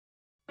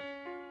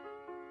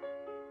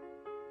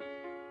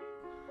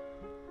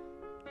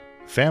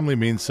Family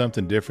means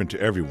something different to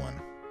everyone.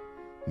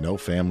 No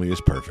family is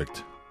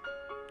perfect.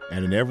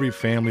 And in every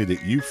family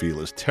that you feel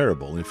is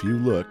terrible, if you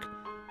look,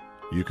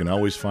 you can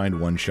always find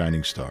one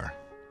shining star.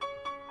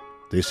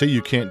 They say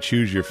you can't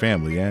choose your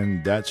family,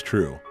 and that's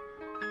true.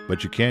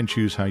 But you can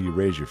choose how you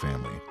raise your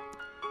family.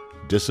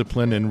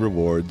 Discipline and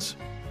rewards,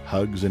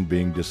 hugs and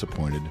being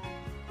disappointed.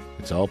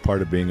 It's all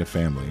part of being a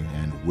family,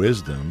 and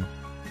wisdom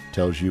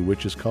tells you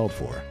which is called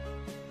for.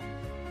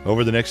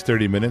 Over the next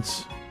 30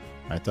 minutes,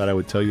 I thought I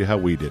would tell you how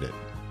we did it.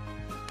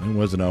 It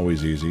wasn't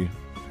always easy,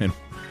 and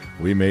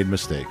we made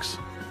mistakes.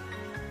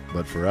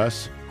 But for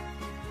us,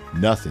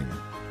 nothing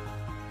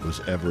was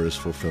ever as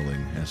fulfilling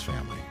as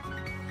family.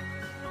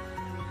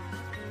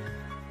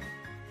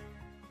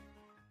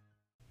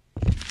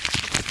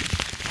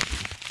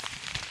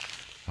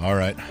 All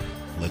right,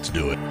 let's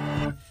do it.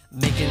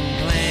 Making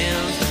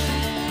plans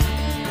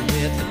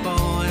with the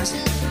boys.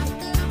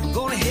 I'm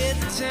gonna hit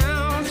the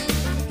town.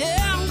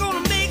 Yeah, I'm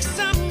gonna make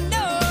some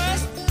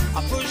noise.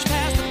 I'll push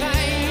past the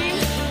pain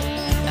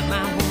and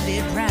my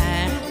wounded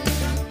pride.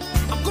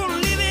 I'm gonna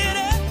live it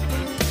up.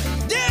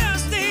 Yeah,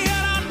 stay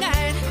out all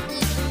night.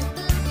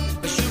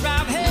 But sure,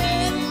 I've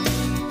had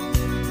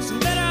some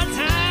better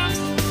times.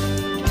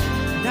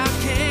 And I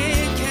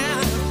can't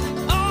count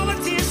all the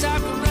tears I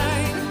could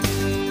write.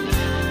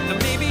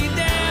 Maybe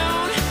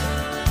down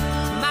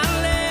my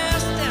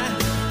last night,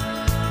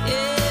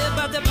 yeah,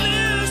 but the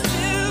blues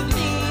took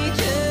me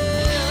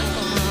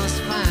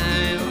just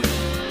fine.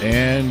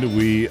 And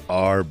we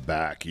are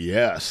back.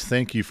 Yes,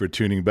 thank you for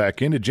tuning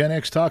back into Gen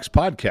X Talks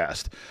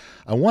podcast.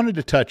 I wanted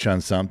to touch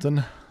on something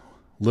a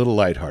little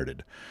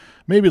lighthearted,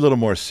 maybe a little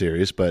more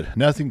serious, but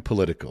nothing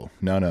political.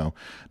 No,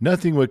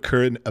 nothing with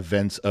current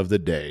events of the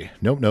day.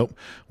 Nope.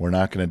 We're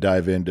not going to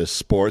dive into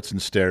sports and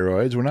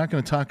steroids. We're not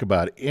going to talk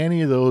about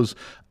any of those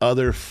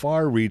other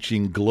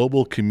far-reaching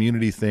global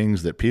community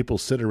things that people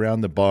sit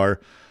around the bar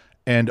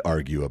and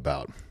argue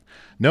about.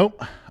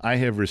 Nope, I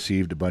have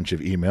received a bunch of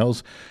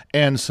emails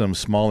and some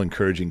small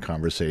encouraging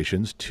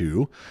conversations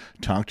to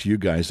talk to you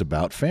guys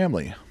about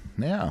family.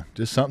 Yeah,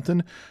 just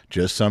something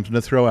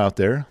to throw out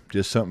there.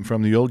 Just something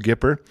from the old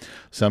Gipper,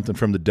 something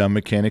from the dumb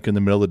mechanic in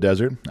the middle of the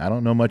desert. I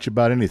don't know much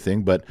about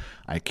anything, but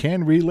I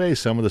can relay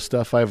some of the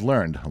stuff I've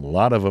learned, a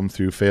lot of them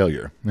through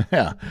failure.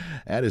 Yeah,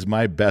 that is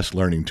my best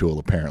learning tool,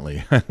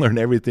 apparently. I learn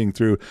everything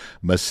through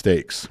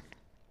mistakes.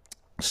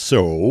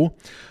 So,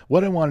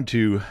 what I wanted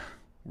to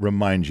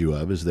remind you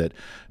of is that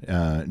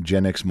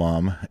Gen X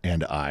Mom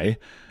and I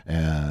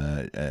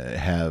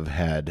have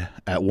had,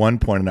 at one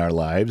point in our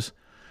lives,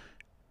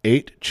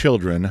 8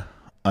 children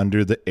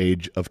under the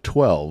age of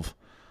 12,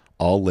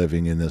 all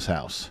living in this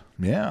house.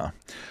 Yeah.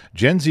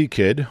 Gen Z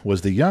Kid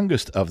was the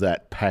youngest of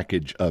that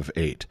package of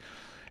 8.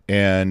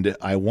 And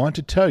I want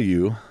to tell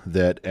you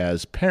that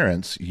as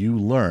parents, you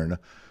learn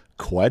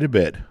quite a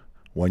bit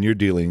when you're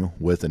dealing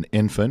with an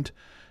infant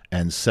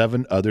and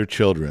 7 other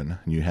children.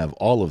 And you have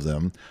all of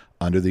them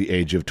under the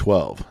age of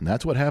 12. And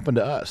that's what happened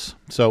to us.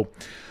 So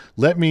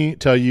let me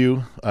tell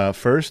you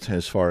first,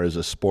 as far as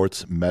a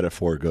sports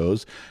metaphor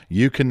goes,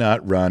 you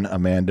cannot run a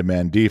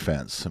man-to-man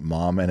defense.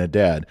 Mom and a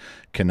dad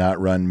cannot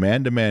run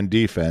man-to-man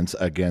defense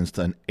against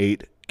an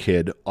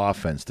 8-kid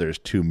offense. There's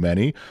too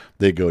many.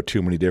 They go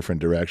too many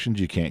different directions.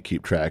 You can't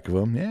keep track of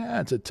them.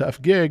 Yeah, it's a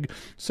tough gig.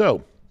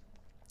 So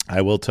I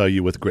will tell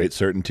you with great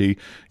certainty,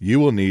 you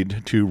will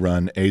need to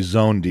run a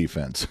zone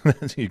defense.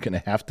 You're going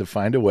to have to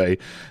find a way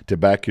to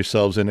back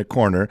yourselves in a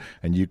corner,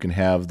 and you can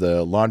have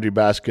the laundry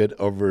basket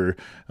over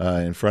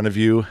in front of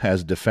you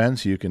as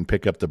defense. You can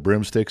pick up the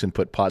broomsticks and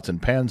put pots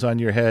and pans on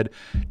your head,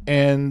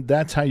 and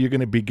that's how you're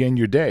going to begin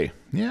your day.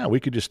 Yeah,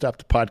 we could just stop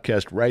the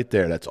podcast right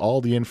there. That's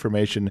all the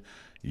information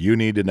you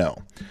need to know.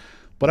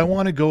 But I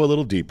want to go a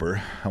little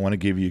deeper. I want to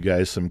give you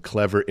guys some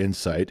clever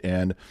insight,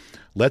 and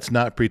let's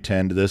not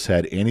pretend this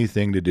had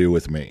anything to do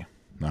with me,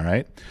 all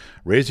right?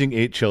 Raising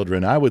 8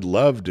 children, I would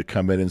love to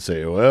come in and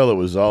say, well, it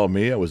was all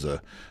me. I was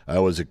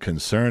a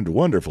concerned,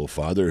 wonderful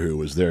father who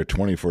was there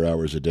 24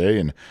 hours a day,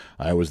 and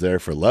I was there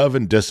for love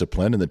and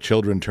discipline, and the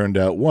children turned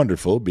out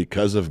wonderful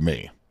because of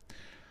me.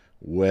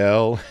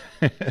 Well,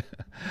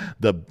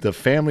 the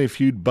Family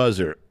Feud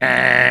buzzer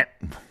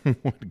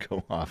would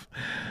go off.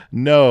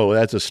 No,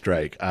 that's a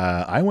strike.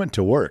 I went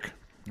to work.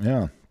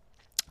 Yeah,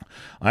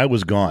 I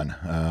was gone.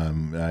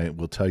 I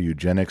will tell you,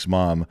 Gen X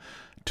Mom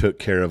took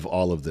care of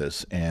all of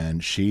this,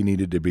 and she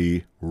needed to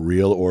be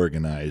real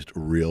organized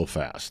real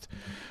fast.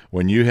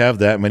 When you have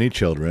that many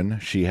children,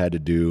 she had to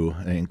do,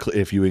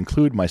 if you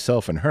include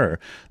myself and her,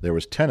 there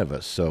was 10 of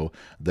us. So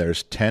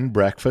there's 10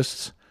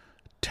 breakfasts,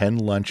 10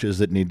 lunches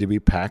that need to be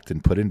packed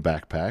and put in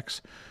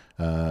backpacks.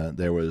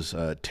 There was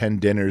 10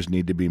 dinners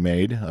need to be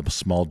made, a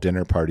small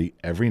dinner party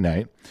every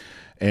night.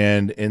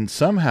 And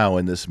somehow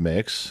in this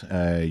mix,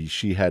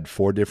 she had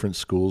 4 different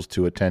schools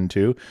to attend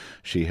to.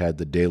 She had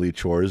the daily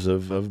chores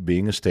of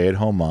being a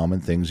stay-at-home mom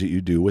and things that you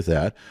do with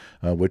that,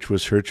 which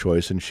was her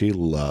choice, and she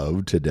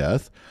loved to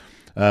death.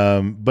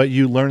 But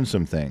you learn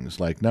some things.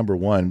 Like number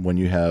one, when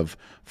you have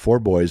 4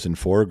 boys and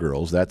 4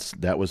 girls,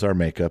 that was our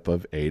makeup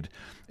of 8,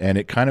 and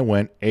it kind of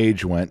went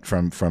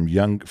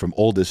from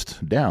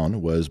oldest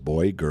down was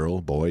boy,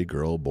 girl, boy,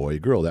 girl, boy,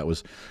 girl. That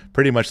was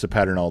pretty much the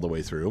pattern all the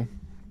way through,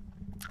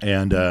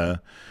 and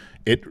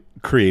it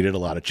created a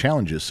lot of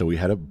challenges. So we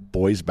had a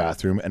boys'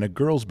 bathroom and a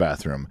girls'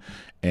 bathroom.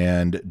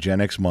 And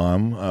Gen X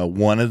mom,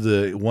 one of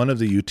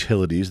the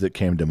utilities that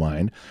came to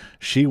mind,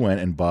 she went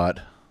and bought,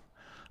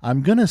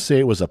 I'm going to say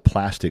it was a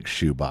plastic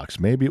shoebox.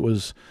 Maybe it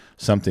was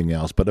something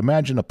else, but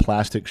imagine a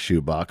plastic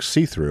shoebox,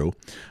 see-through,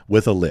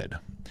 with a lid.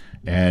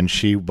 And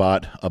she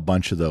bought a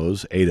bunch of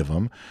those, 8 of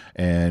them,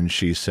 and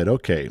she said,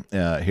 okay,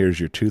 here's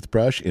your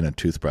toothbrush in a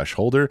toothbrush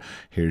holder.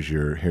 Here's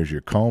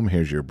your comb.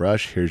 Here's your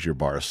brush. Here's your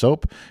bar of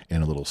soap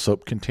in a little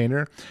soap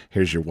container.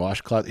 Here's your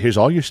washcloth. Here's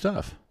all your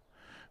stuff.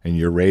 And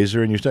your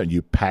razor and your stuff.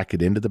 You pack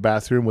it into the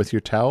bathroom with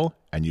your towel,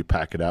 and you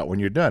pack it out when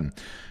you're done.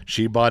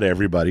 She bought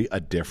everybody a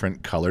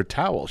different colored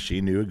towel. She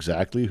knew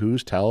exactly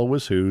whose towel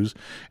was whose,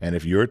 and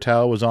if your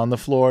towel was on the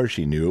floor,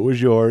 she knew it was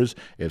yours.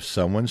 If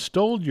someone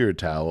stole your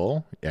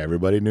towel,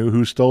 everybody knew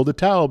who stole the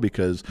towel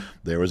because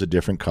there was a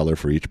different color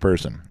for each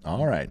person.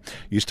 All right.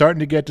 You starting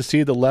to get to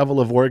see the level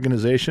of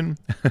organization?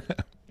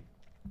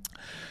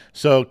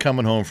 So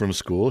coming home from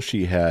school,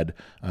 she had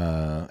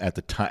at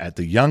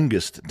the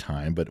youngest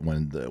time, but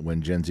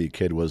when Gen Z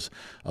kid was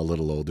a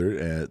little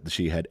older,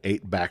 she had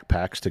 8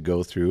 backpacks to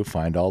go through,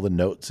 find all the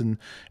notes and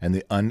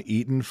the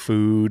uneaten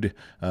food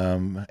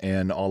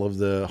and all of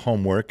the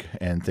homework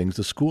and things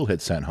the school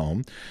had sent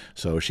home.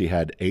 So she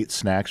had 8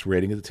 snacks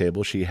waiting at the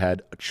table. She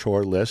had a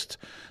chore list,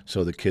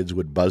 so the kids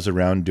would buzz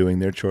around doing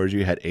their chores.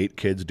 You had 8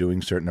 kids doing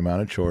a certain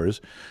amount of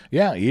chores.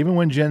 Yeah, even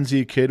when Gen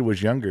Z kid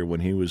was younger, when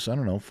he was,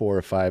 4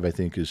 or 5, I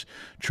think his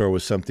chore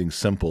was something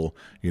simple,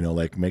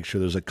 like make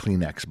sure there's a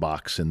Kleenex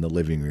box in the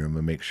living room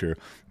and make sure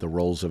the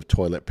rolls of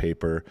toilet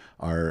paper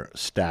are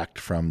stacked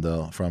from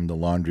the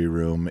laundry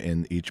room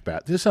in each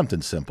bath. There's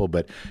something simple,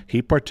 but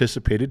he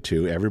participated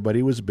too.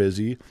 Everybody was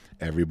busy.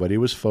 Everybody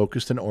was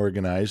focused and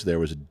organized. There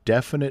was a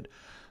definite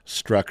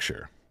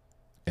structure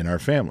in our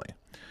family.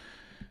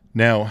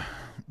 Now,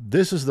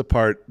 this is the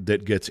part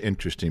that gets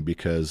interesting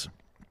because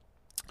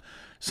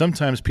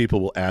sometimes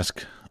people will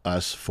ask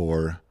us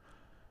for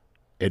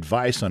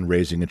advice on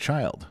raising a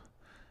child.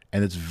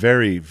 And it's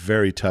very,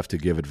 very tough to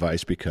give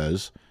advice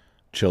because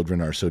children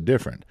are so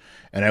different.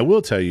 And I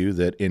will tell you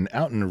that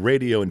out in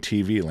radio and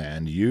TV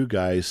land, you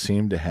guys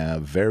seem to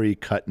have very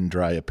cut and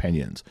dry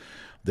opinions.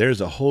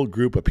 There's a whole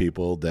group of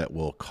people that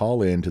will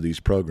call into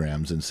these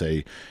programs and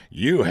say,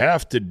 you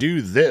have to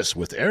do this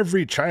with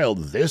every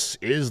child. This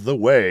is the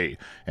way.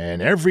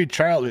 And every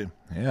child,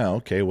 yeah,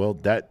 okay, well,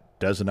 that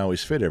doesn't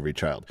always fit every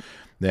child.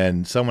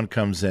 Then someone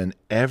comes in,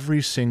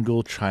 every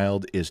single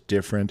child is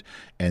different,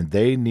 and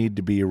they need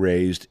to be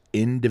raised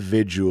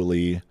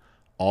individually,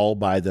 all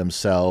by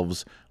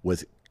themselves,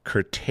 with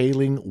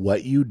curtailing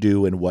what you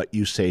do and what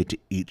you say to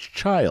each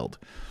child.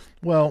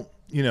 Well,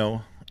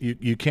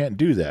 you can't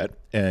do that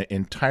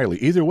entirely.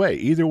 Either way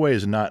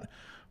is not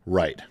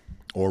right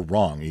or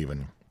wrong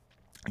even.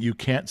 You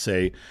can't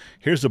say,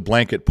 here's a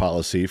blanket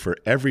policy for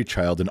every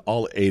child, and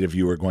all 8 of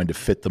you are going to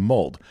fit the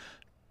mold,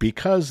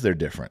 because they're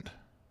different.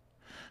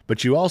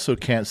 But you also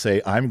can't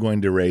say, I'm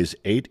going to raise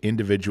 8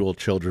 individual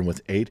children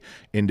with 8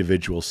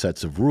 individual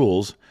sets of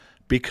rules,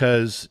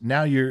 because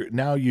now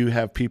you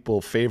have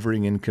people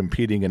favoring and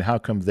competing, and how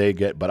come they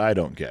get but I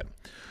don't get?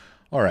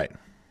 All right.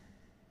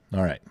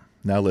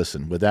 Now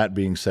listen, with that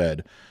being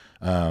said,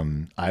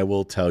 I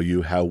will tell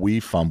you how we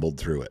fumbled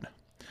through it.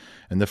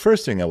 And the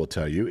first thing I will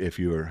tell you, if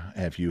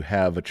you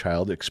have a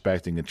child,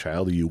 expecting a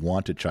child, or you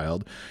want a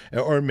child,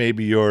 or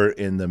maybe you're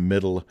in the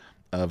middle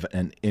of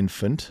an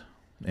infant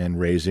and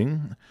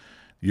raising,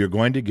 you're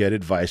going to get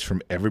advice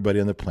from everybody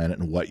on the planet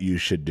on what you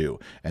should do.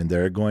 And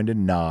they're going to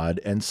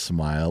nod and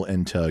smile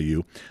and tell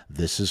you,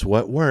 this is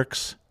what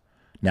works.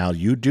 Now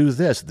you do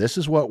this. This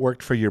is what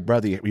worked for your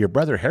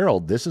brother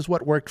Harold. This is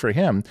what worked for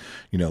him.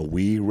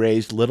 We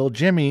raised little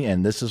Jimmy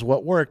and this is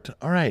what worked.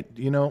 All right.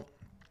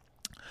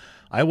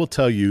 I will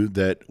tell you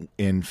that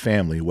in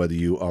family, whether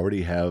you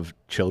already have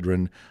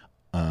children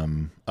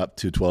up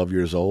to 12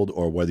 years old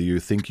or whether you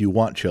think you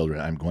want children,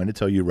 I'm going to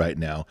tell you right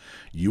now,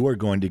 you are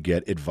going to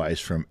get advice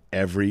from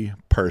every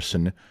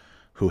person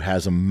who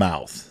has a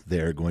mouth.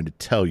 They're going to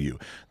tell you.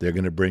 They're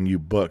going to bring you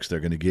books. They're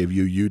going to give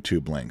you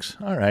YouTube links.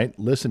 All right,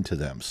 listen to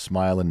them.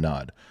 Smile and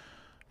nod.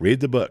 Read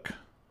the book.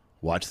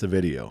 Watch the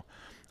video.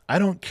 I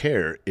don't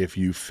care if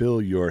you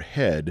fill your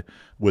head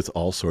with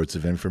all sorts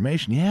of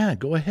information. Yeah,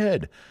 go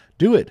ahead.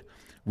 Do it.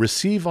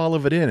 Receive all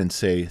of it in and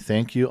say,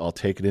 thank you, I'll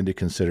take it into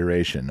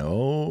consideration.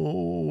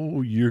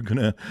 Oh, you're going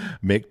to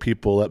make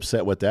people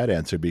upset with that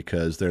answer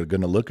because they're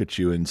going to look at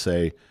you and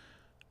say,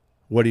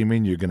 what do you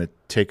mean you're going to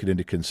take it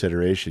into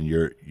consideration?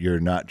 You're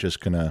not just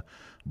going to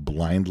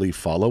blindly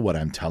follow what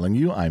I'm telling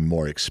you. I'm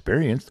more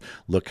experienced.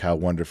 Look how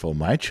wonderful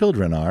my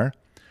children are.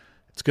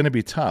 It's going to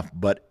be tough,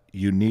 but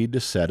you need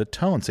to set a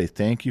tone. Say,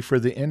 thank you for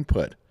the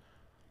input.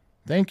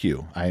 Thank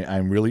you.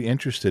 I'm really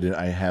interested in,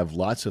 I have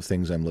lots of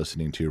things I'm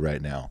listening to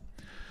right now.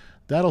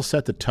 that'll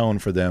set the tone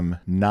for them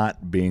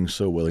not being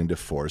so willing to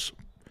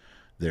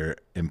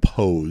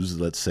impose,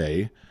 let's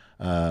say,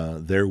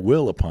 their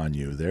will upon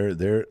you,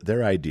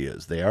 their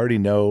ideas. They already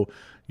know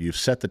you've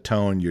set the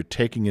tone, you're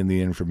taking in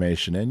the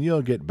information, and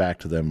you'll get back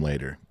to them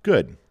later.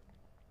 Good.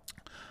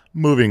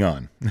 Moving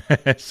on,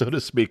 so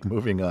to speak,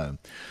 moving on.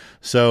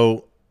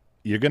 So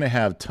you're going to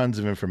have tons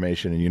of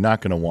information, and you're not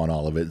going to want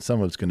all of it.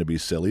 Some of it's going to be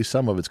silly.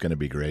 Some of it's going to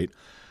be great.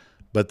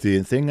 But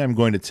the thing I'm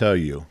going to tell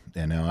you,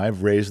 and now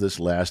I've raised this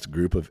last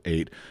group of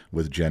 8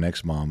 with Gen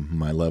X Mom,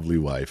 my lovely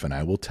wife, and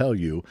I will tell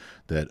you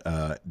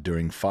that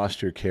during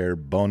foster care,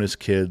 bonus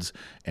kids,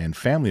 and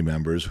family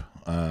members,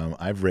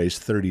 I've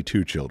raised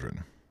 32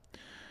 children.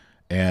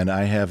 And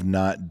I have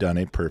not done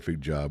a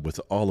perfect job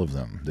with all of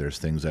them. There's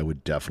things I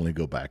would definitely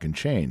go back and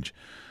change.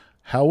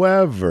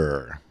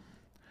 However,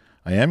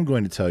 I am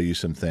going to tell you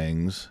some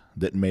things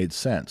that made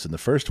sense. And the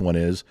first one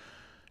is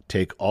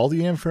take all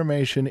the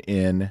information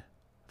in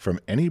from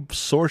any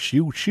source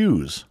you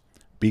choose.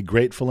 Be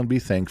grateful and be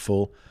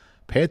thankful.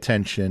 Pay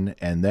attention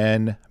and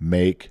then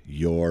make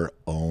your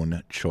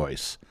own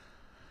choice.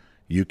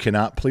 You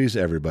cannot please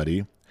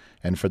everybody.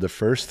 And for the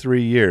first 3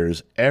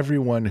 years,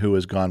 everyone who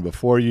has gone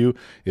before you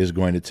is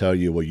going to tell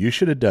you, well, you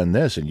should have done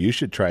this and you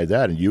should try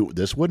that. And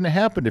this wouldn't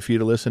have happened if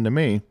you'd have listened to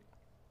me.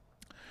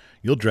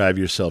 You'll drive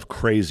yourself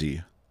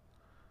crazy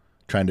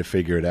trying to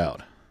figure it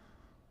out.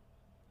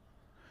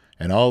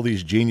 And all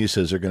these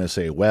geniuses are going to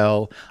say,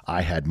 well,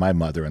 I had my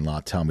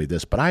mother-in-law tell me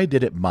this, but I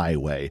did it my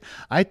way.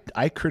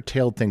 I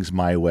curtailed things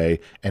my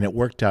way, and it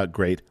worked out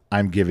great.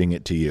 I'm giving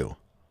it to you.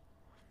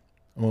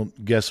 Well,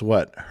 guess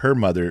what? Her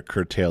mother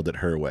curtailed it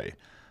her way.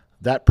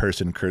 That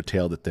person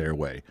curtailed it their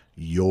way.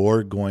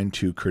 You're going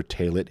to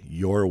curtail it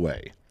your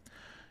way.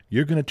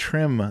 You're going to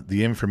trim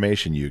the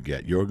information you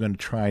get. You're going to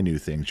try new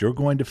things. You're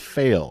going to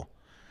fail.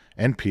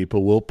 And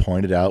people will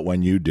point it out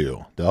when you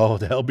do. Oh,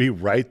 they'll be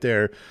right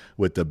there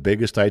with the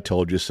biggest I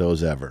told you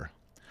so's ever.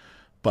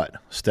 But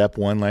step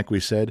 1, like we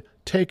said,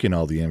 take in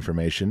all the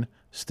information.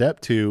 Step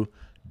 2,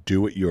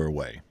 do it your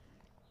way.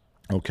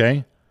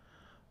 Okay?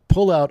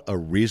 Pull out a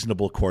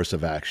reasonable course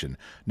of action.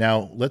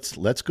 Now,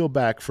 let's go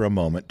back for a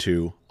moment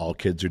to all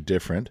kids are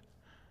different.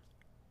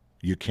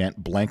 You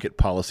can't blanket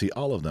policy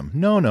all of them.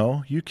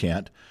 No, you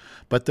can't.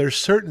 But there's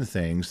certain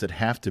things that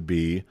have to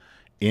be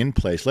in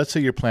place. Let's say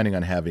you're planning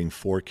on having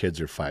 4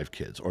 kids or 5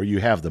 kids, or you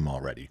have them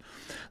already.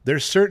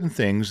 There's certain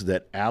things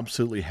that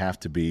absolutely have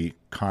to be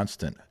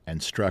constant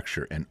and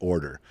structure and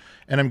order.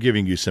 And I'm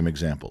giving you some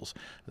examples.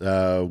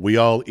 We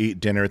all eat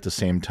dinner at the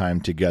same time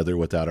together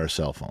without our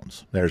cell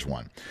phones. There's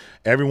one.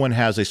 Everyone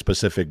has a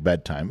specific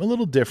bedtime. A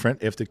little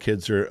different if the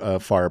kids are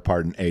far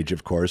apart in age,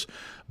 of course,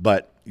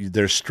 but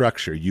there's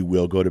structure. You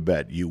will go to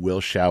bed. You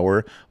will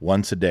shower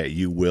once a day.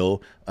 You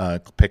will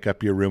pick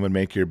up your room and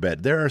make your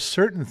bed. There are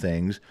certain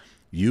things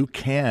you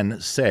can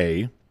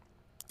say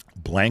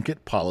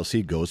blanket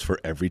policy goes for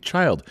every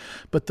child,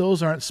 but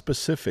those aren't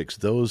specifics.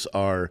 Those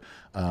are,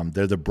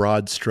 they're the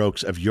broad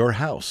strokes of your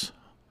house.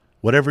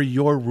 Whatever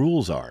your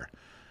rules are,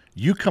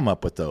 you come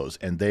up with those,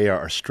 and they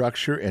are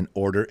structure and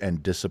order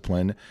and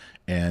discipline,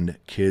 and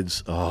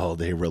kids,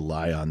 they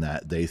rely on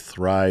that. They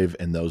thrive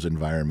in those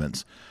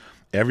environments.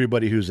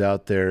 Everybody who's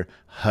out there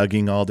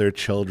hugging all their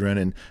children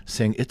and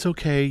saying, it's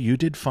okay, you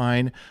did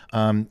fine.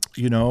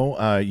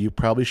 You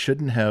probably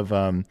shouldn't have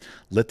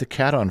lit the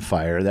cat on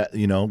fire. That,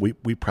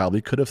 we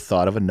probably could have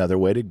thought of another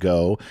way to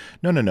go.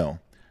 No.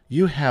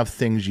 You have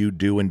things you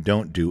do and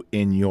don't do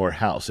in your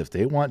house. If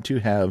they want to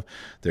have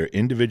their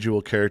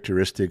individual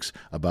characteristics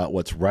about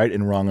what's right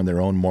and wrong and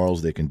their own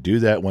morals, they can do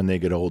that when they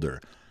get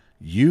older.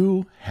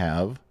 You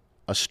have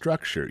a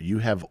structure. You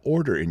have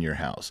order in your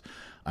house.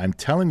 I'm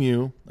telling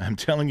you,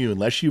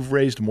 unless you've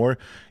raised more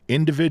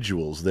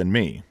individuals than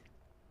me,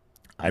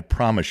 I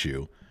promise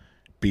you,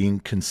 being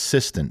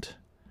consistent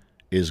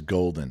is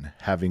golden.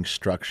 Having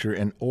structure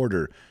and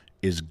order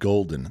is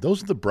golden.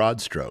 Those are the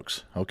broad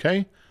strokes,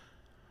 okay?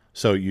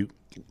 So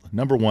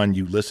number 1,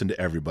 you listen to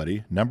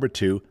everybody. Number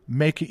 2,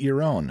 make it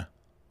your own,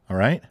 all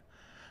right?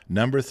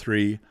 Number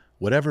 3,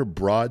 whatever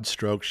broad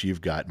strokes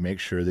you've got, make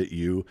sure that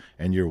you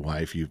and your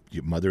wife, your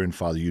mother and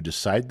father, you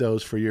decide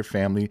those for your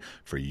family,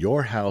 for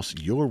your house,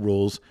 your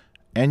rules,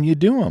 and you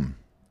do them.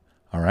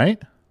 All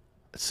right?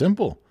 It's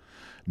simple.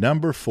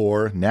 Number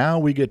 4, now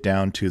we get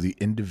down to the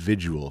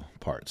individual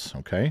parts,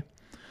 okay?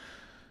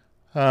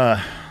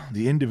 The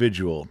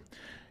individual.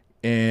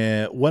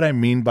 And what I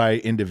mean by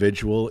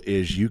individual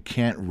is you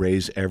can't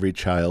raise every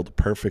child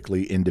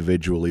perfectly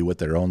individually with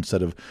their own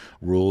set of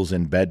rules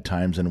and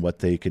bedtimes and what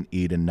they can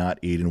eat and not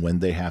eat and when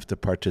they have to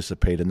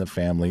participate in the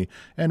family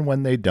and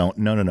when they don't.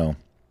 No.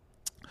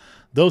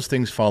 Those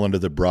things fall into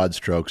the broad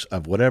strokes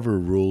of whatever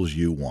rules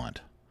you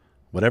want,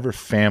 whatever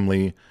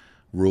family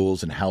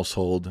rules and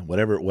household,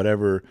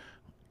 whatever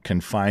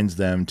confines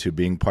them to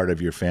being part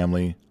of your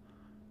family.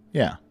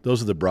 Yeah,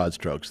 those are the broad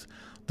strokes.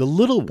 The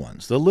little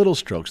ones, the little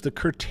strokes, the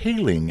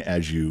curtailing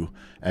as you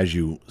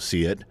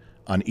see it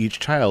on each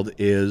child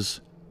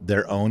is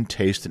their own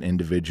taste and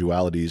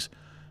individualities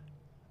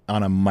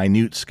on a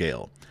minute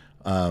scale.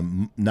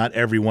 Not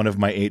every one of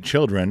my 8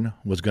 children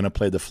was going to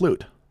play the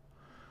flute.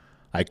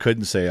 I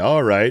couldn't say,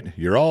 all right,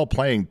 you're all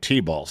playing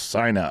T-ball,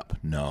 sign up.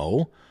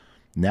 No.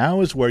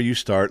 Now is where you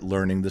start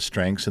learning the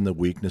strengths and the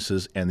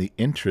weaknesses and the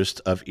interests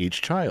of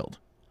each child.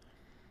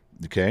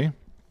 Okay?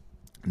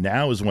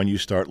 Now is when you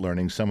start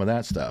learning some of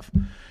that stuff.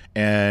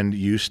 And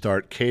you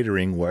start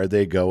catering where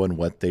they go and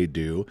what they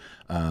do,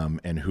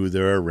 and who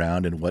they're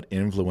around and what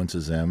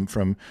influences them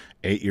from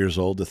 8 years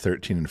old to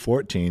 13 and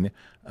 14,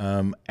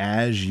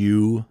 as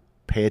you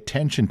pay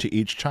attention to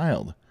each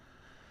child.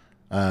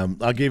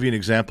 I'll give you an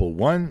example.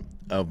 One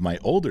of my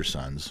older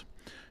sons,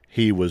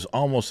 he was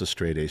almost a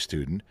straight A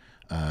student.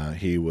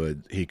 He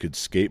could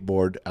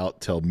skateboard out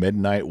till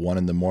midnight, 1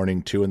 in the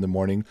morning, 2 in the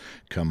morning,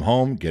 come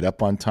home, get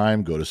up on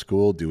time, go to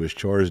school, do his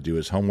chores, do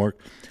his homework.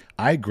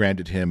 I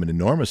granted him an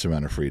enormous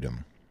amount of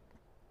freedom.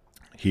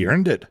 He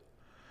earned it.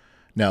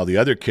 Now, the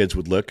other kids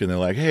would look and they're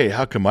like, hey,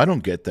 how come I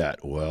don't get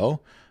that?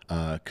 Well,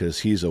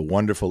 because he's a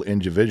wonderful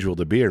individual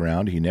to be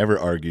around. He never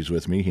argues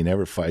with me. He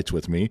never fights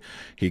with me.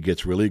 He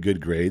gets really good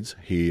grades.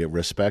 He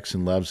respects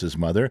and loves his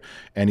mother,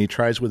 and he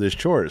tries with his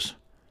chores.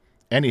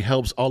 And he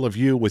helps all of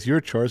you with your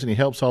chores, and he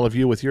helps all of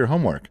you with your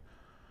homework.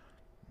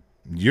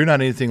 You're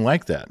not anything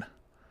like that.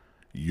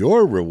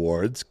 Your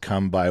rewards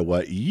come by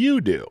what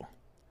you do.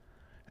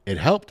 It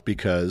helped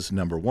because,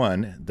 number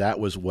one, that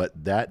was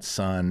what that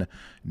son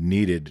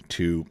needed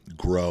to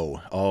grow.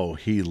 Oh,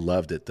 he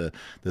loved it. The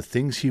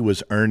things he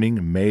was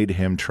earning made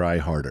him try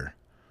harder.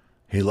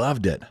 He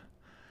loved it.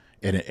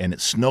 And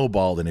it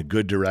snowballed in a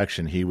good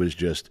direction. He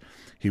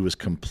was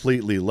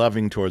completely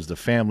loving towards the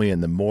family,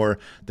 and the more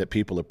that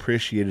people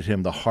appreciated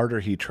him, the harder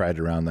he tried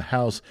around the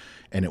house,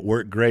 and it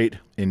worked great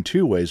in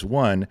 2 ways.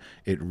 One,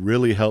 it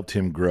really helped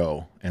him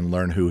grow and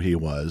learn who he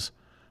was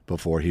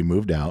before he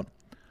moved out,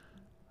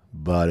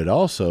 but it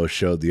also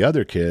showed the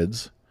other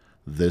kids,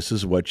 this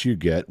is what you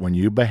get when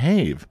you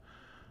behave.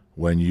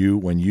 When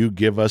you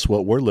give us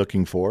what we're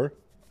looking for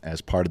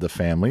as part of the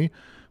family.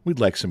 We'd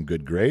like some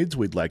good grades.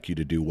 We'd like you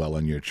to do well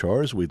on your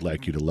chores. We'd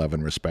like you to love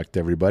and respect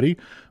everybody.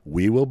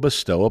 We will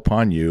bestow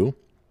upon you,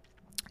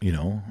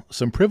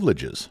 some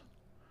privileges.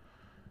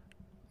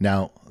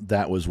 Now,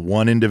 that was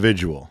one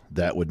individual.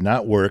 That would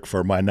not work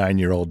for my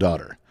 9-year-old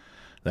daughter.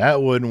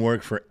 That wouldn't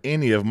work for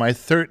any of my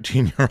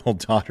 13-year-old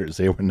daughters.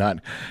 They were not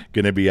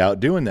going to be out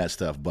doing that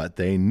stuff, but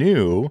they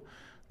knew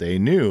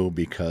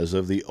because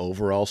of the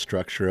overall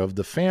structure of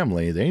the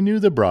family, they knew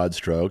the broad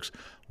strokes,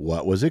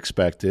 what was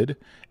expected,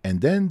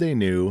 and then they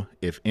knew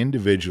if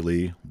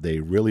individually they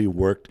really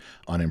worked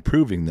on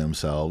improving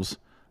themselves,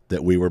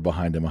 that we were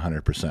behind them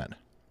 100%.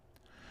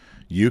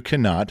 You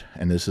cannot,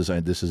 and this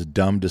is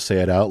dumb to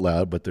say it out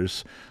loud, but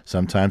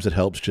sometimes it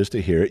helps just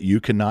to hear it. You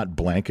cannot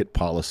blanket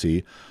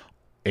policy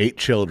 8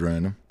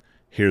 children.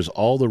 Here's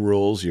all the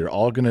rules. You're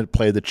all going to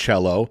play the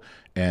cello,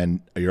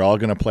 and you're all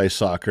going to play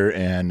soccer,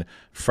 and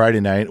Friday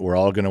night we're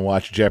all going to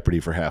watch Jeopardy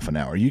for half an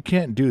hour. You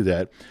can't do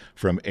that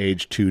from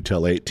age 2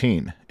 till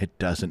 18. It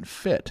doesn't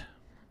fit.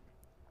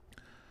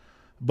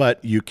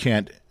 But you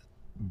can't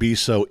be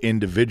so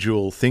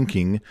individual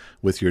thinking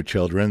with your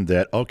children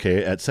that,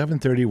 okay, at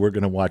 7:30 we're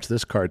going to watch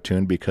this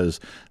cartoon because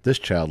this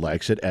child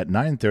likes it. At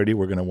 9:30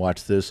 we're going to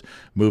watch this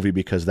movie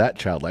because that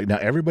child likes it. Now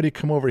everybody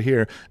come over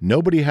here.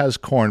 Nobody has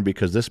corn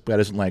because this guy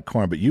doesn't like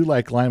corn, but you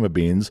like lima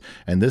beans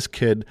and this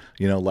kid,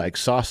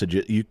 likes sausage.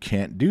 You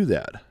can't do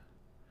that.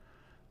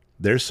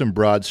 There's some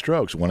broad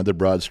strokes. One of the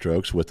broad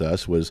strokes with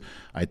us was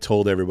I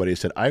told everybody, I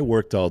said, I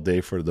worked all day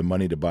for the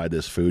money to buy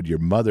this food. Your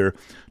mother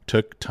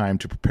took time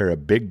to prepare a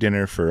big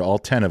dinner for all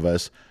 10 of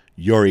us.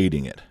 You're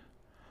eating it.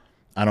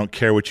 I don't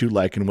care what you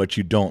like and what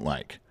you don't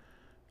like.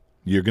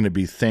 You're going to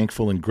be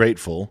thankful and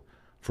grateful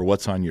for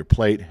what's on your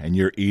plate, and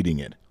you're eating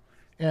it.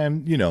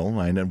 And,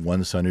 I had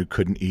one son who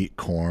couldn't eat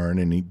corn,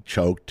 and he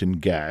choked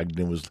and gagged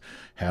and was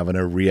having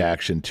a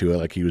reaction to it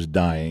like he was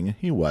dying.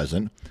 He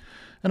wasn't.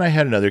 And I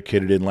had another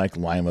kid who didn't like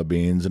lima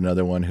beans,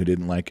 another one who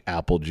didn't like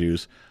apple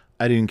juice.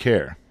 I didn't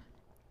care.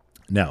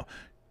 Now,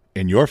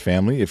 in your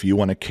family, if you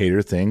want to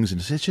cater things,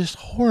 and it's just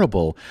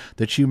horrible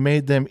that you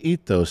made them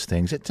eat those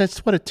things.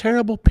 That's what a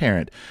terrible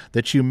parent,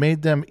 that you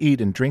made them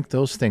eat and drink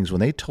those things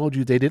when they told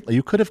you they didn't.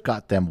 You could have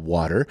got them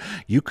water.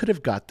 You could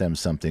have got them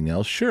something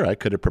else. Sure, I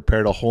could have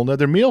prepared a whole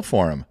nother meal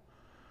for them.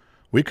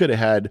 We could have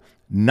had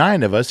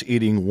 9 of us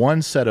eating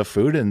one set of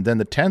food and then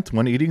the 10th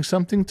one eating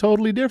something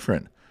totally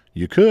different.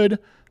 You could.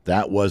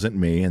 That wasn't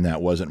me, and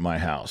that wasn't my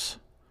house.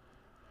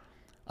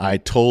 I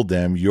told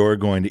them, you're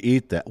going to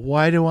eat that.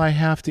 Why do I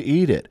have to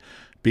eat it?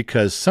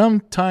 Because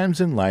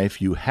sometimes in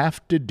life you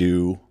have to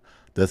do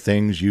the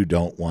things you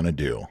don't want to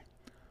do.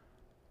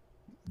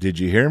 Did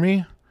you hear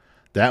me?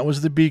 That was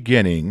the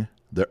beginning,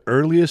 the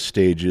earliest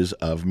stages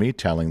of me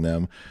telling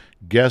them,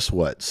 guess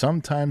what?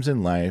 Sometimes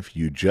in life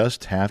you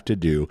just have to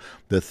do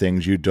the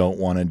things you don't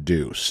want to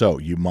do. So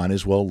you might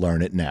as well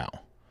learn it now.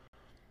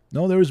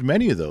 No, there was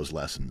many of those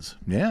lessons.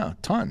 Yeah,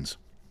 tons.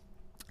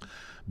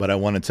 But I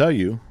want to tell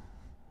you,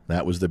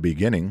 that was the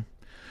beginning.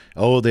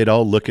 Oh, they'd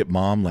all look at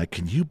mom like,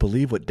 can you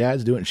believe what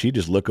dad's doing? And she'd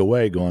just look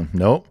away going,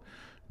 nope,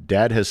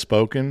 dad has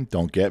spoken.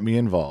 Don't get me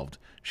involved.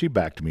 She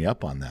backed me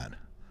up on that.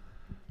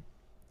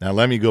 Now,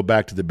 let me go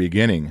back to the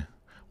beginning.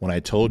 When I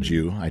told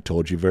you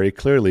very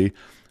clearly,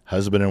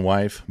 husband and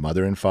wife,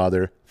 mother and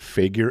father,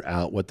 figure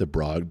out what the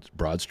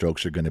broad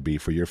strokes are going to be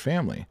for your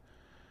family.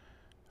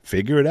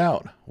 Figure it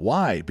out.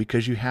 Why?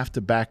 Because you have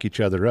to back each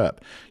other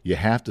up. You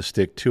have to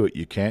stick to it.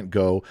 You can't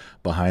go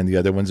behind the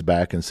other one's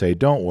back and say,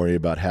 don't worry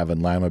about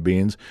having lima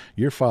beans.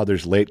 Your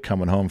father's late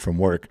coming home from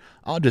work.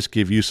 I'll just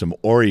give you some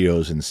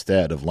Oreos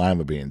instead of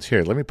lima beans.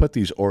 Here, let me put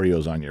these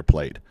Oreos on your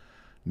plate.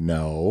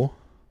 No,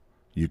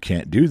 you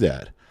can't do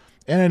that.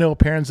 And I know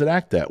parents that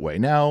act that way.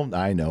 Now,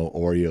 I know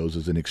Oreos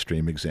is an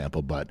extreme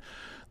example, but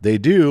they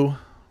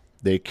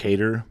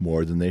cater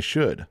more than they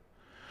should.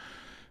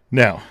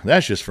 Now,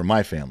 that's just for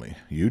my family.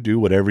 You do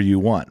whatever you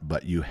want,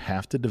 but you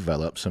have to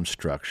develop some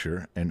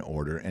structure and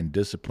order and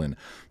discipline.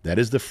 That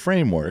is the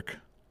framework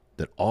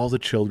that all the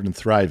children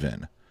thrive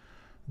in.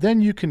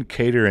 Then you can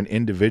cater an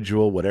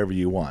individual whatever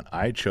you want.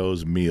 I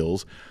chose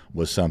meals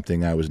was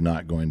something I was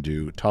not going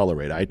to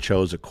tolerate. I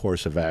chose a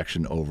course of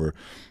action over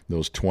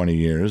those 20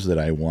 years that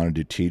I wanted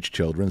to teach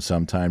children.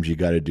 Sometimes you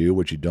got to do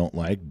what you don't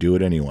like, do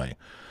it anyway.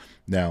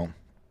 Now,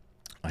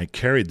 I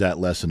carried that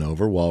lesson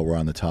over while we're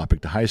on the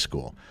topic to high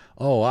school.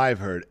 Oh, I've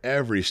heard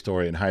every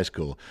story in high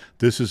school.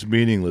 This is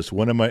meaningless.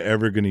 When am I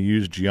ever going to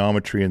use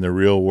geometry in the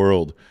real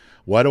world?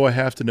 Why do I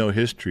have to know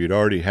history? It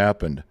already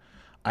happened.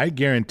 I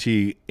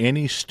guarantee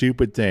any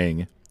stupid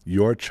thing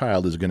your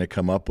child is going to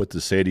come up with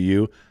to say to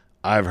you,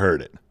 I've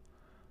heard it.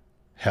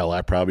 Hell,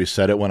 I probably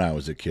said it when I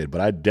was a kid,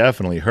 but I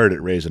definitely heard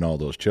it raising all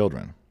those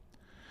children.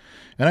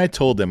 And I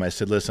told them, I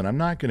said, listen, I'm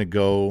not going to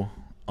go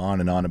on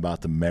and on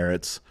about the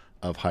merits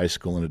of high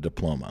school and a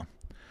diploma.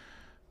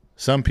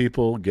 Some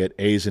people get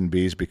A's and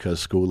B's because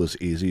school is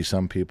easy.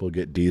 Some people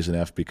get D's and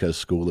F's because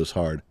school is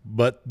hard.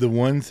 But the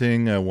one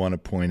thing I want to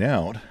point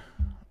out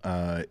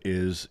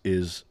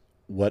is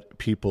what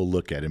people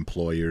look at,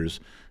 employers,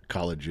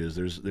 colleges.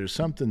 There's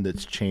something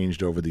that's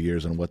changed over the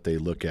years on what they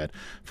look at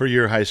for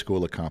your high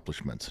school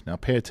accomplishments. Now,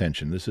 pay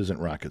attention. This isn't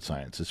rocket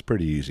science. It's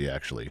pretty easy,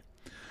 actually.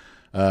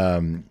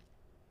 You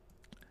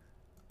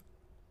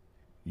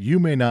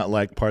may not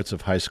like parts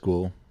of high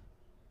school.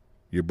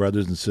 Your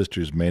brothers and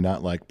sisters may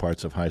not like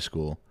parts of high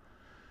school.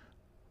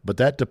 But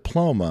that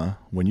diploma,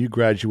 when you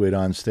graduate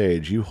on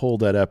stage, you hold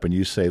that up and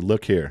you say,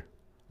 look here,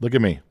 look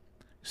at me.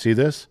 See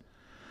this?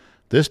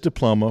 This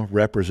diploma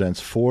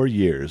represents 4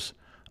 years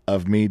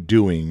of me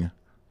doing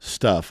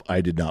stuff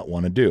I did not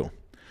want to do.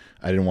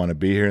 I didn't want to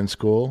be here in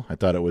school. I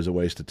thought it was a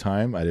waste of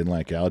time. I didn't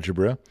like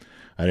algebra.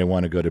 I didn't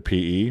want to go to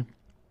PE.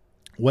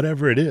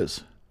 Whatever it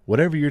is,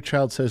 whatever your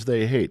child says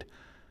they hate,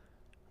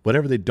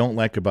 whatever they don't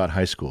like about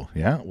high school,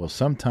 yeah, well,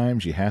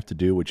 sometimes you have to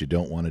do what you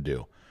don't want to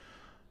do.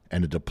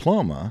 And a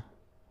diploma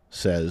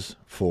says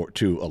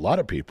to a lot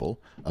of people,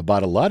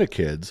 about a lot of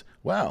kids,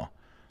 wow,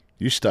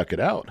 you stuck it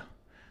out.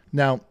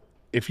 Now,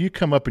 if you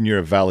come up and you're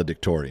a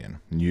valedictorian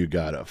and you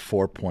got a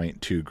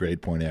 4.2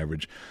 grade point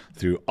average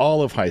through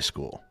all of high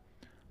school,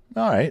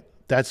 all right,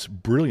 that's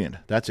brilliant.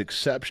 That's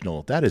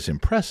exceptional. That is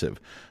impressive.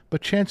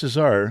 But chances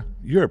are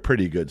you're a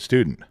pretty good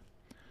student.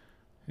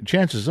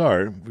 Chances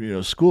are,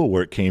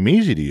 schoolwork came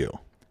easy to you.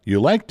 You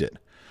liked it.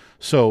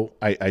 So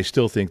I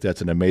still think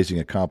that's an amazing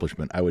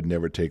accomplishment. I would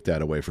never take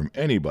that away from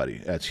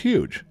anybody. That's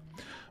huge.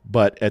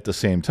 But at the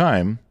same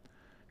time,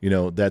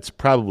 that's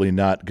probably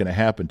not going to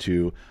happen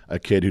to a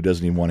kid who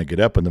doesn't even want to get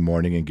up in the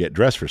morning and get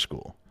dressed for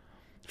school.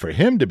 For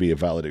him to be a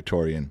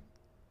valedictorian,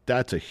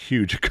 that's a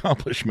huge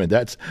accomplishment.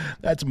 That's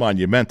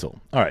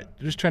monumental. All right,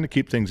 just trying to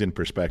keep things in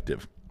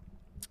perspective.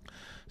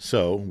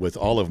 So with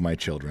all of my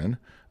children,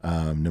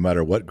 no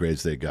matter what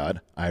grades they got,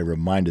 I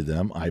reminded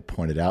them, I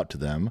pointed out to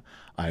them,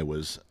 I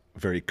was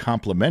very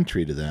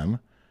complimentary to them.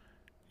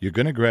 You're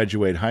going to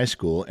graduate high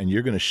school and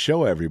you're going to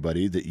show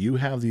everybody that you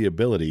have the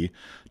ability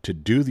to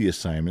do the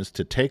assignments,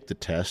 to take the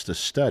test, to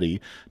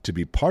study, to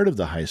be part of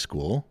the high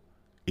school,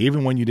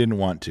 even when you didn't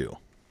want to.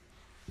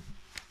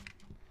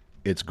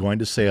 It's going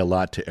to say a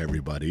lot to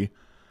everybody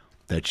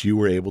that you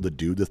were able to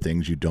do the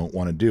things you don't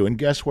want to do. And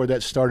guess where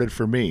that started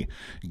for me?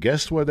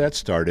 Guess where that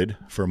started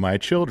for my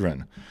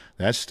children?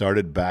 That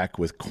started back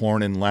with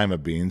corn and lima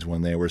beans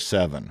when they were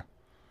 7.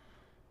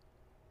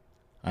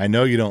 I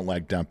know you don't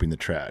like dumping the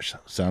trash.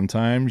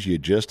 Sometimes you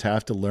just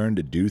have to learn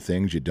to do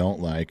things you don't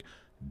like.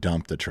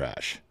 Dump the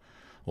trash.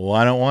 Well,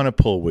 I don't want to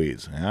pull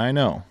weeds. I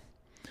know.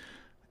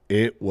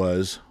 It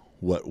was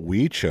what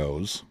we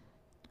chose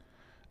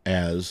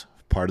as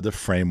part of the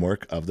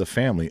framework of the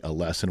family, a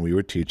lesson we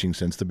were teaching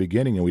since the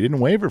beginning, and we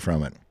didn't waver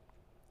from it.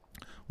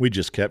 We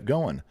just kept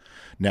going.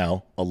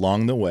 Now,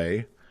 along the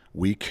way,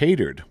 we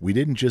catered. We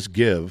didn't just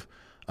give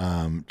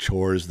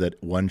chores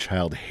that one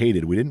child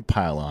hated. We didn't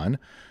pile on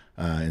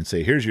and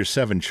say, here's your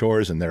 7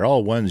 chores, and they're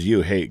all ones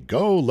you hate.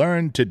 Go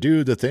learn to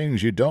do the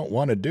things you don't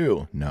want to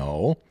do.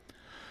 No.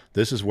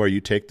 This is where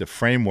you take the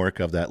framework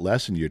of that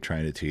lesson you're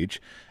trying to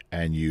teach,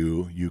 and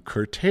you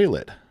curtail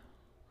it.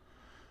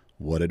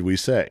 What did we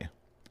say?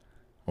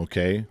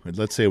 Okay,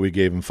 let's say we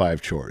gave them 5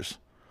 chores.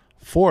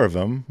 4 of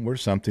them were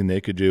something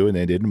they could do and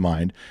they didn't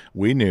mind.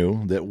 We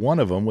knew that one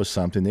of them was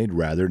something they'd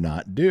rather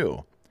not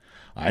do.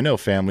 I know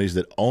families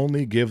that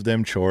only give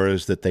them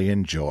chores that they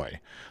enjoy.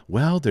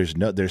 Well,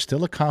 they're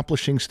still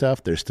accomplishing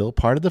stuff. They're still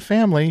part of the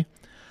family.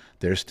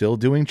 They're still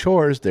doing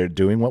chores. They're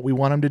doing what we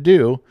want them to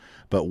do,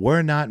 but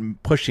we're not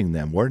pushing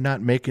them. We're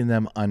not making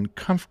them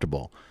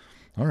uncomfortable.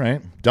 All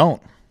right,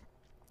 don't.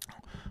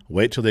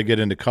 Wait till they get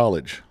into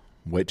college.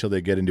 Wait till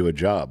they get into a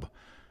job.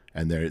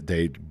 And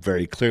they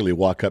very clearly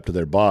walk up to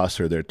their boss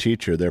or their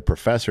teacher, their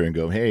professor, and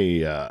go,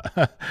 hey,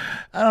 I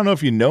don't know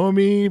if you know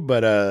me,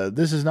 but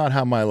this is not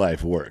how my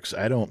life works.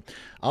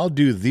 I'll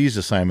do these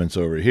assignments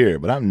over here,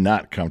 but I'm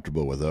not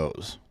comfortable with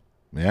those.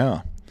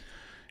 Yeah.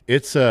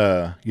 It's,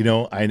 I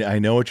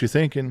know what you're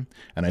thinking,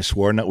 and I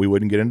swore we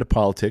wouldn't get into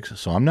politics,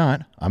 so I'm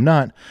not,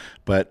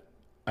 but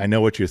I know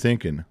what you're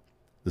thinking.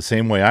 The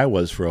same way I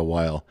was for a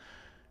while.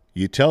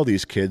 You tell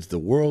these kids the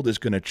world is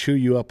going to chew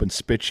you up and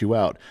spit you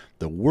out.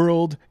 The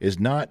world is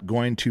not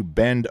going to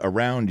bend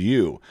around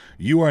you.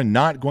 You are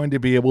not going to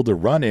be able to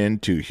run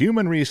into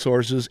human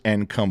resources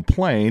and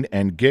complain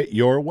and get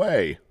your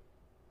way.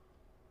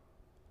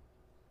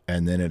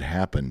 And then it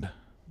happened.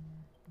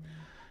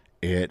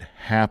 It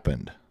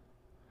happened.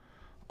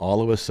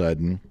 All of a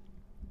sudden,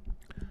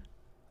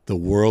 the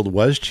world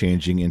was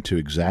changing into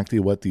exactly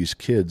what these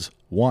kids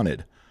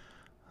wanted.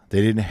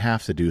 They didn't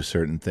have to do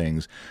certain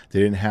things. They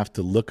didn't have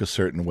to look a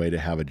certain way to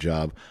have a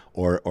job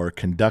or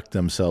conduct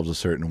themselves a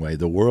certain way.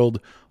 The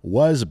world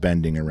was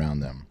bending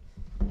around them.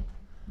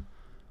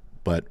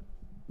 But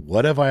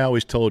what have I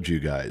always told you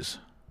guys,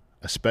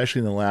 especially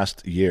in the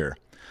last year?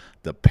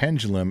 The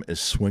pendulum is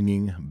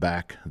swinging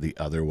back the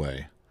other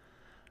way.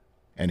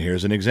 And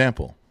here's an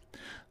example.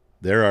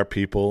 There have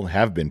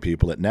been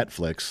people at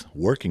Netflix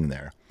working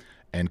there.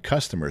 And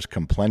customers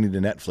complaining to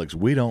Netflix,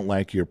 we don't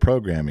like your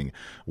programming.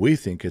 We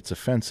think it's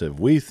offensive.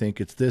 We think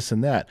it's this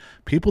and that.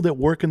 People that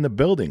work in the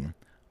building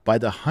by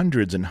the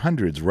hundreds and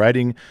hundreds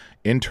writing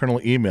internal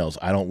emails.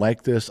 I don't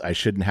like this. I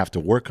shouldn't have to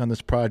work on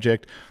this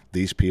project.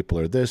 These people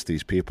are this.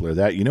 These people are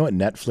that. You know what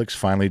Netflix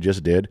finally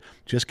just did?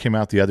 Just came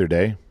out the other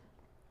day.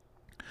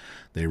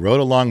 They wrote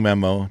a long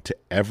memo to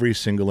every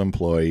single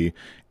employee,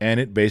 and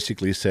it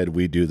basically said,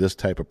 we do this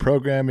type of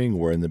programming.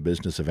 We're in the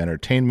business of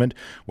entertainment.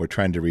 We're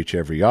trying to reach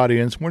every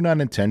audience. We're not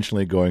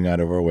intentionally going out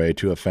of our way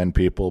to offend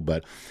people,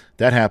 but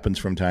that happens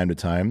from time to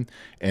time.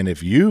 And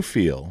if you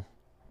feel,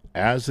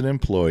 as an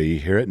employee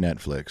here at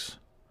Netflix,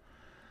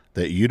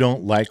 that you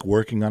don't like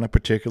working on a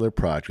particular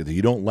project, that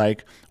you don't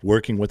like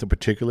working with a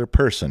particular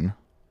person,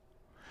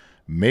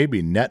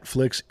 maybe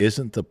Netflix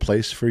isn't the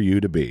place for you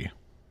to be.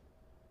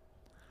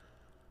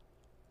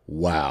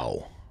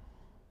 Wow.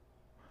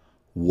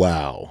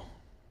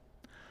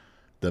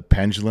 The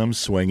pendulum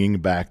swinging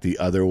back the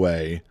other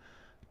way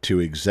to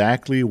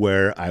exactly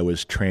where I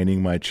was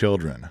training my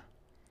children.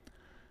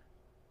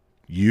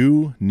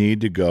 You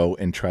need to go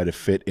and try to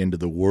fit into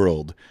the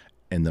world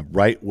in the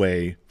right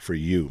way for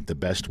you, the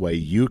best way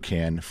you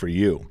can for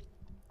you.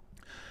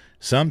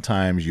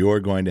 Sometimes you're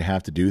going to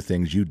have to do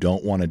things you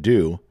don't want to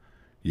do.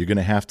 You're going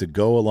to have to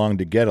go along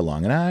to get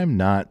along. And I'm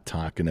not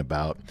talking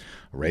about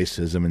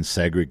racism and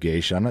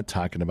segregation. I'm not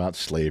talking about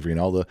slavery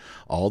and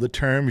all the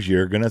terms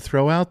you're going to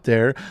throw out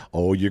there.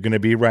 Oh, you're going to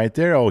be right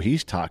there. Oh,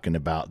 he's talking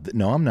about.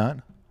 No, I'm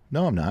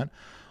not.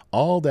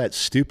 All that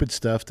stupid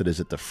stuff that is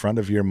at the front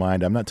of your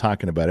mind, I'm not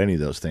talking about any of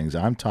those things.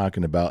 I'm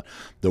talking about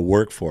the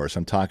workforce.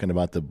 I'm talking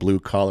about the blue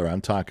collar.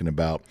 I'm talking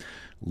about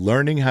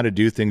learning how to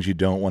do things you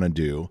don't want to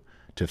do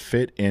to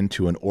fit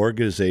into an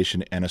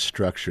organization and a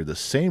structure the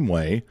same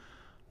way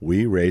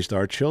we raised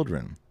our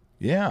children.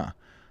 Yeah,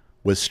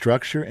 with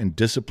structure and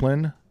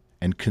discipline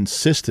and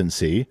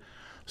consistency,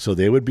 so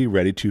they would be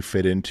ready to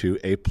fit into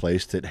a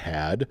place that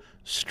had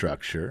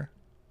structure,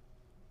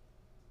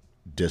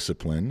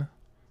 discipline,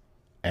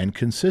 and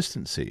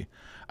consistency.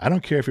 I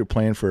don't care if you're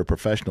playing for a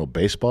professional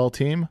baseball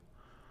team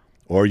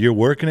or you're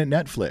working at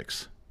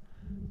Netflix.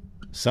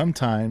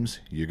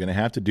 Sometimes you're going to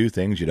have to do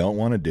things you don't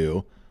want to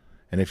do,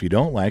 and if you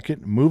don't like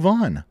it, move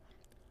on.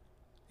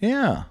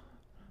 Yeah.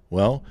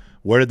 Well,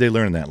 where did they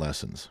learn those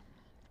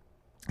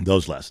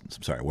lessons?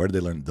 Where did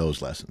they learn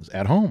those lessons?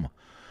 At home.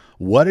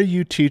 What are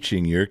you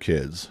teaching your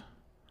kids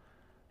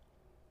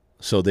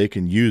so they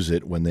can use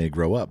it when they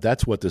grow up?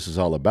 That's what this is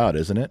all about,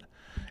 isn't it?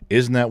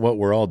 Isn't that what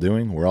we're all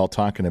doing? We're all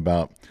talking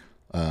about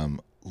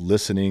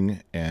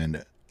listening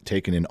and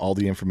taking in all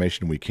the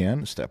information we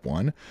can, step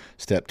one.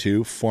 Step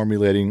two,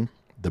 formulating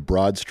the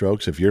broad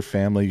strokes of your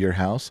family, your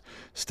house.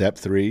 Step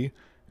three,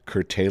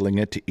 curtailing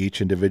it to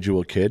each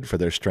individual kid for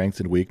their strengths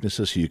and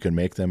weaknesses so you can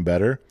make them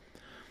better.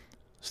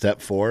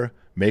 Step four,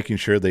 making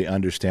sure they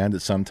understand that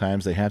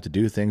sometimes they have to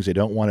do things they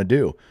don't want to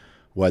do,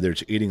 whether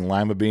it's eating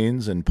lima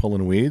beans and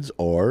pulling weeds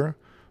or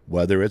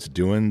whether it's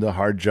doing the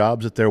hard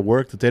jobs at their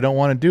work that they don't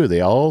want to do.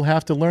 They all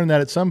have to learn that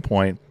at some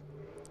point.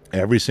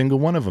 Every single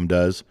one of them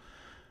does.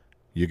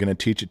 You're going to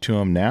teach it to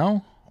them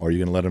now, or are you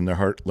going to let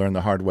them learn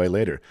the hard way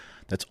later?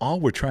 That's all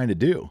we're trying to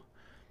do.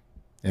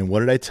 And what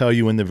did I tell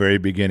you in the very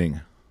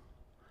beginning?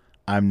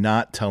 I'm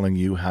not telling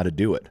you how to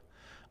do it.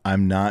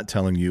 I'm not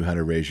telling you how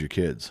to raise your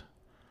kids.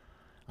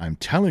 I'm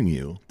telling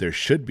you there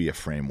should be a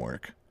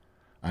framework.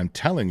 I'm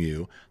telling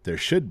you there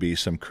should be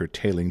some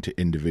curtailing to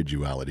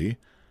individuality.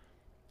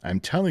 I'm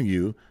telling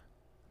you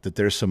that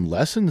there's some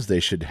lessons they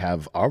should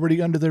have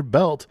already under their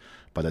belt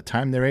by the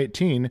time they're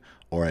 18,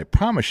 or I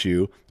promise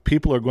you,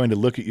 people are going to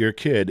look at your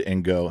kid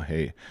and go,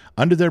 hey,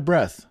 under their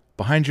breath,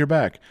 behind your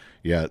back,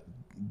 yeah,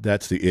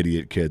 that's the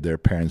idiot kid. Their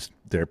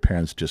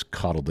parents just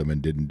coddled them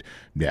and didn't.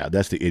 Yeah,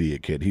 that's the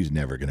idiot kid. He's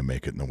never going to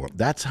make it in the world.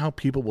 That's how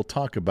people will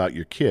talk about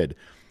your kid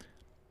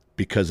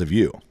because of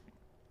you.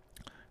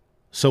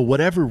 So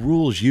whatever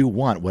rules you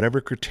want,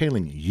 whatever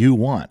curtailing you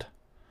want,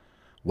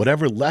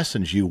 whatever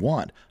lessons you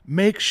want,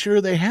 make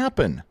sure they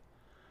happen.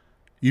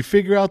 You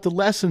figure out the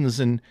lessons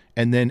and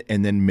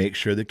then make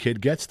sure the kid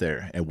gets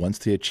there. And once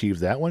they achieve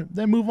that one,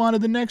 then move on to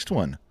the next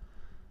one.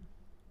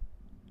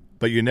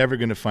 But you're never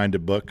going to find a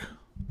book,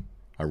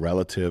 a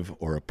relative,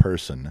 or a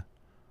person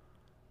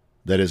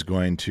that is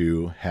going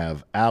to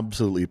have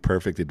absolutely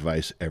perfect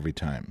advice every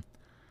time.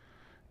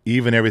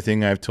 Even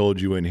everything I've told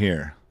you in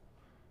here,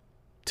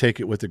 take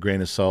it with a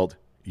grain of salt.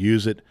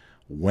 Use it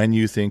when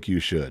you think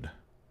you should.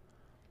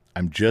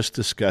 I'm just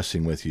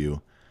discussing with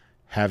you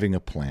having a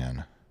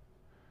plan.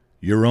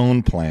 Your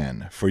own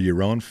plan for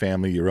your own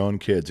family, your own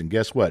kids. And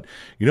guess what?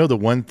 You know the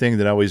one thing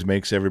that always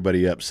makes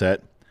everybody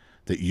upset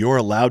that you're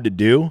allowed to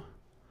do?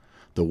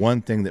 The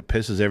one thing that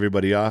pisses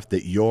everybody off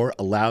that you're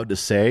allowed to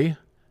say?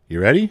 You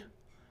ready?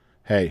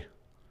 Hey,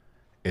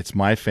 it's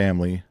my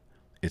family.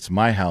 It's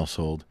my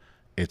household.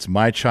 It's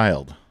my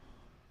child.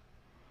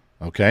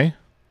 Okay?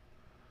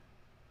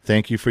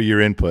 Thank you for your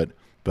input,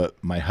 but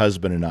my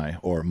husband and I,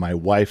 or my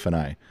wife and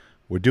I,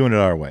 we're doing it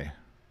our way.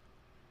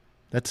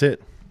 That's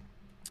it.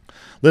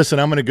 Listen,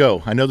 I'm going to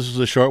go. I know this was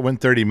a short one,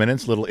 30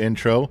 minutes, little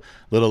intro,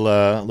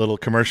 little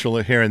commercial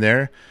here and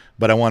there,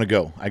 but I want to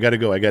go. I got to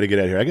go. I got to get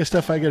out of here. I got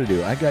stuff I got to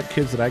do. I got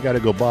kids that I got to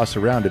go boss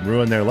around and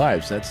ruin their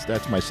lives.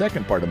 That's my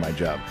second part of my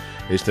job,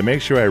 is to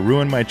make sure I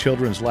ruin my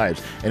children's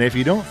lives. And if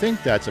you don't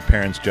think that's a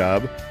parent's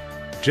job,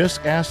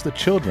 just ask the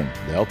children.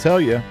 They'll tell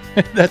you.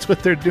 That's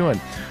what they're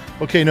doing.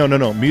 Okay,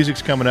 no.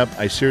 Music's coming up.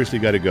 I seriously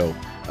got to go.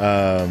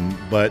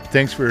 But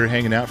thanks for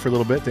hanging out for a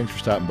little bit. Thanks for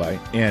stopping by.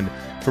 And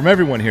from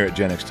everyone here at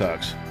Gen X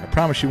Talks, I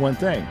promise you one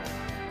thing.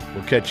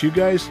 We'll catch you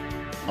guys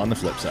on the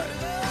flip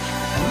side.